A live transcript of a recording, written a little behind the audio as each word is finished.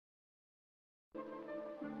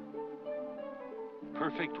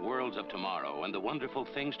perfect worlds of tomorrow and the wonderful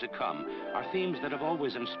things to come are themes that have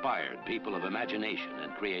always inspired people of imagination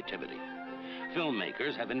and creativity.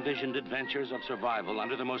 Filmmakers have envisioned adventures of survival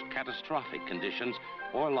under the most catastrophic conditions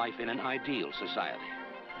or life in an ideal society.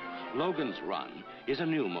 Logan's Run is a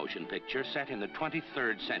new motion picture set in the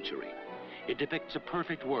 23rd century. It depicts a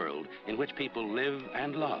perfect world in which people live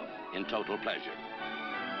and love in total pleasure.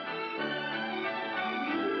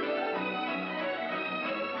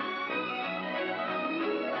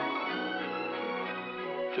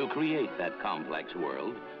 To create that complex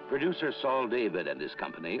world, producer Saul David and his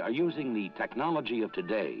company are using the technology of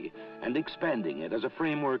today and expanding it as a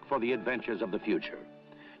framework for the adventures of the future,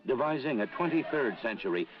 devising a 23rd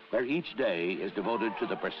century where each day is devoted to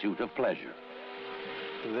the pursuit of pleasure.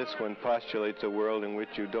 This one postulates a world in which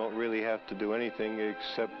you don't really have to do anything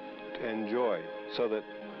except enjoy, so that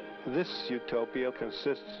this utopia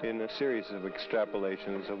consists in a series of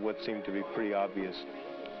extrapolations of what seem to be pretty obvious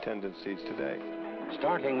tendencies today.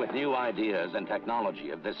 Starting with new ideas and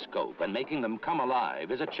technology of this scope and making them come alive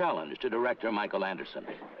is a challenge to director Michael Anderson.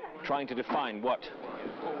 Trying to define what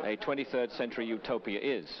a 23rd century utopia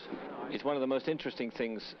is one of the most interesting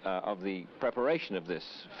things of the preparation of this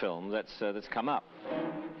film that's come up.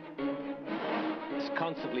 It's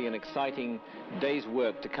constantly an exciting day's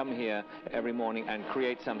work to come here every morning and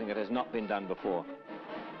create something that has not been done before.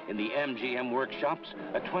 In the MGM workshops,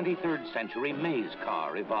 a 23rd century maze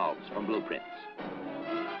car evolves from blueprints.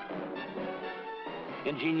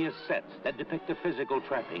 Ingenious sets that depict the physical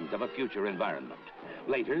trappings of a future environment.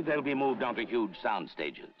 Later, they'll be moved onto huge sound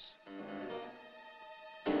stages.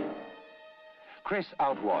 Chris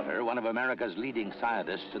Outwater, one of America's leading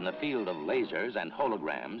scientists in the field of lasers and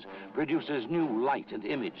holograms, produces new light and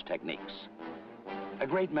image techniques. A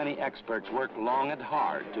great many experts work long and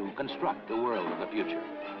hard to construct the world of the future.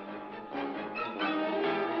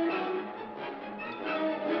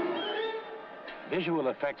 Visual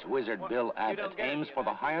effects wizard Bill Abbott aims for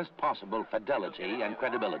the highest possible fidelity and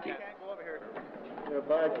credibility.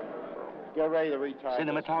 Get ready to retire.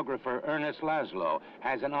 Cinematographer Ernest Laszlo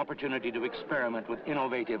has an opportunity to experiment with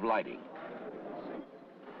innovative lighting.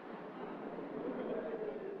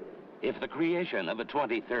 If the creation of the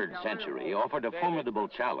 23rd century offered a formidable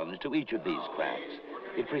challenge to each of these crafts,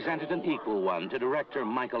 it presented an equal one to director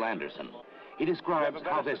Michael Anderson. He describes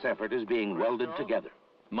how this effort is being welded together.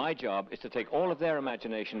 My job is to take all of their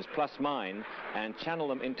imaginations plus mine and channel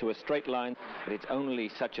them into a straight line. But it's only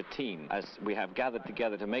such a team as we have gathered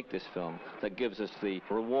together to make this film that gives us the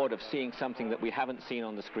reward of seeing something that we haven't seen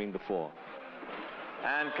on the screen before.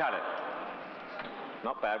 And cut it.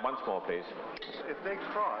 Not bad. Once more, please. If they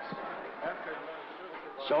cross.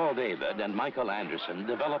 Saul David and Michael Anderson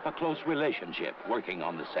develop a close relationship working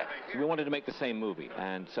on the set. We wanted to make the same movie,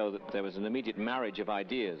 and so that there was an immediate marriage of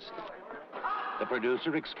ideas. The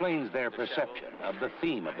producer explains their perception of the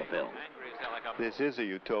theme of the film. This is a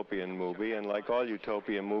utopian movie, and like all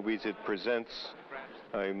utopian movies, it presents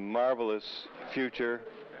a marvelous future,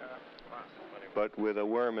 but with a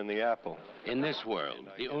worm in the apple. In this world,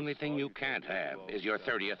 the only thing you can't have is your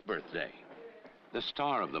 30th birthday. The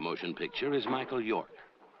star of the motion picture is Michael York.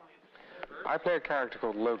 I play a character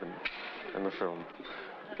called Logan in the film.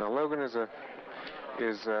 Now, Logan is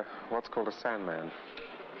what's called a sandman.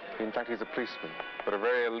 In fact, he's a policeman, but a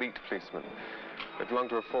very elite policeman. They belong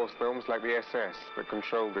to a force almost like the SS that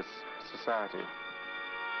control this society.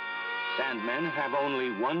 Sandmen have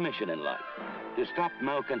only one mission in life, to stop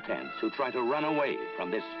malcontents who try to run away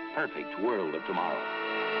from this perfect world of tomorrow.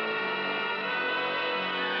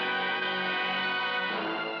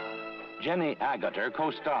 Jenny Agutter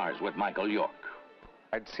co-stars with Michael York.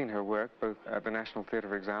 I'd seen her work both at the National Theatre,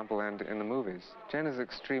 for example, and in the movies. Jen is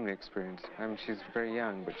extremely experienced. I mean, she's very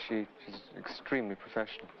young, but she's extremely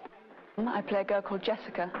professional. I play a girl called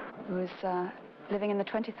Jessica, who is living in the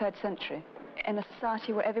 23rd century, in a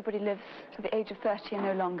society where everybody lives to the age of 30 and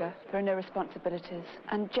no longer. There are no responsibilities.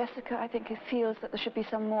 And Jessica, I think, feels that there should be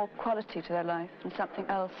some more quality to their life and something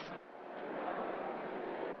else.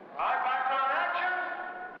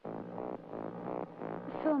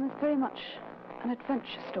 The film is very much an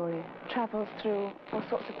adventure story. It travels through all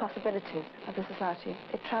sorts of possibilities of the society.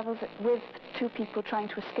 It travels with two people trying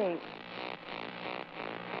to escape.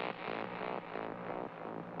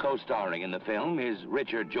 Co-starring in the film is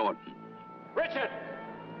Richard Jordan. Richard!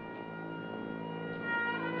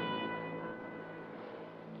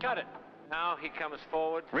 Cut it. Now he comes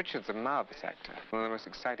forward. Richard's a marvelous actor. One of the most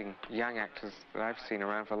exciting young actors that I've seen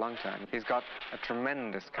around for a long time. He's got a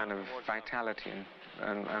tremendous kind of vitality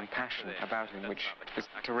and passion about him, which is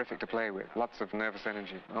terrific to play with. Lots of nervous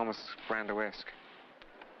energy, almost Brando-esque.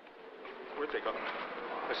 Where'd they go?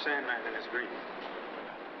 The Sandman in his dream.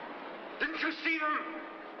 Didn't you see them?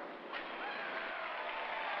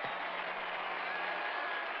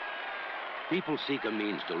 People seek a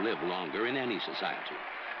means to live longer in any society.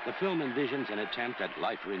 The film envisions an attempt at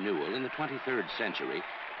life renewal in the 23rd century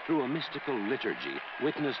through a mystical liturgy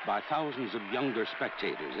witnessed by thousands of younger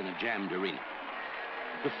spectators in a jammed arena.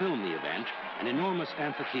 To film the event, an enormous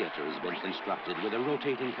amphitheater has been constructed with a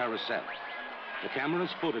rotating carousel. The cameras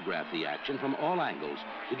photograph the action from all angles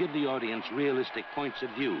to give the audience realistic points of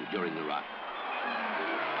view during the ride.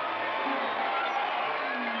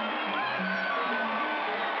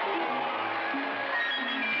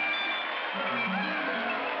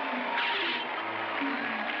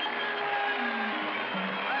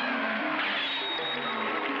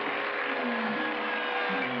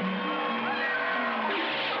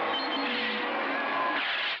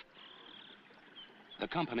 The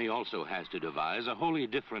company also has to devise a wholly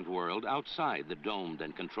different world outside the domed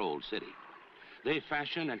and controlled city. They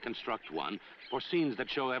fashion and construct one for scenes that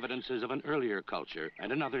show evidences of an earlier culture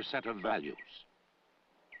and another set of values.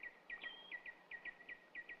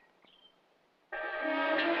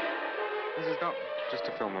 This is not just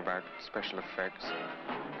a film about special effects,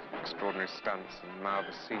 extraordinary stunts and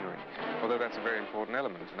marvelous scenery, although that's a very important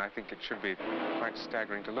element, and I think it should be quite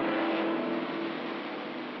staggering to look at.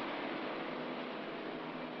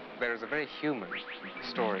 There is a very human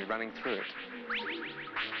story running through it.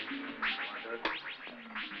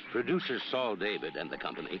 Producer Saul David and the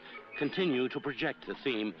company continue to project the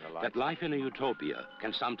theme that life in a utopia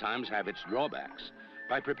can sometimes have its drawbacks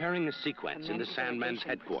by preparing a sequence in the Sandman's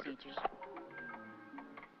headquarters.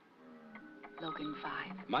 Logan 5.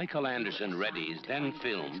 Michael Anderson readies, then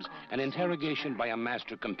films an interrogation by a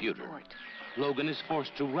master computer. Logan is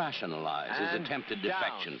forced to rationalize his attempted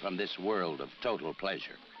defection from this world of total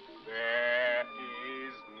pleasure. There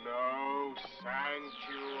is no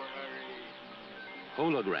sanctuary.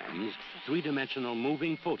 Holograms, three-dimensional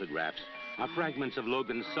moving photographs, are fragments of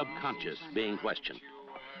Logan's subconscious being questioned.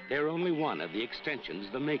 They're only one of the extensions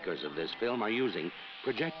the makers of this film are using,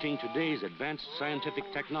 projecting today's advanced scientific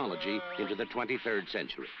technology into the 23rd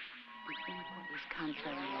century. The input is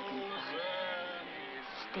contrary, Logan 5.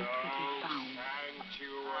 State will be found.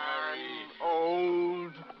 Sanctuary,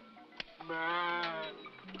 old man.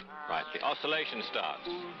 Right, the oscillation starts.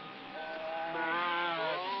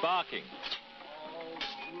 Barking.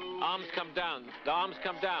 Arms come down. The arms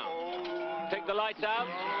come down. Take the lights out.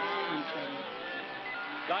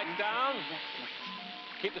 Lights down.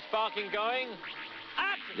 Keep the sparking going.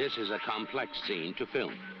 Action! This is a complex scene to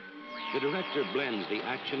film. The director blends the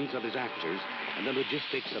actions of his actors and the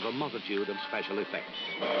logistics of a multitude of special effects.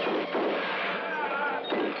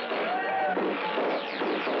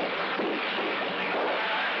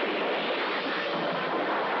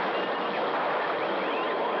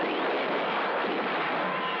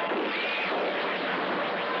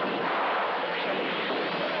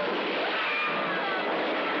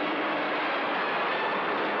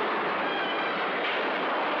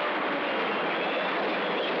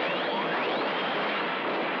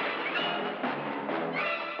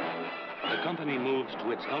 The company moves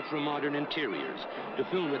to its ultra-modern interiors to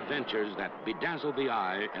film adventures that bedazzle the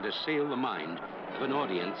eye and assail the mind of an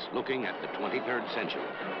audience looking at the 23rd century.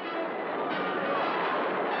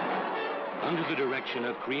 Under the direction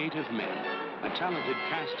of creative men, a talented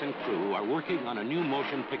cast and crew are working on a new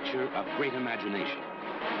motion picture of great imagination,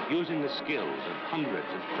 using the skills of hundreds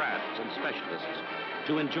of crafts and specialists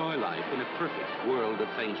to enjoy life in a perfect world of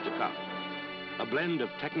things to come. A blend of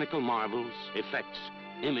technical marvels, effects,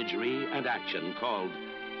 imagery, and action called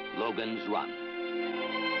Logan's Run.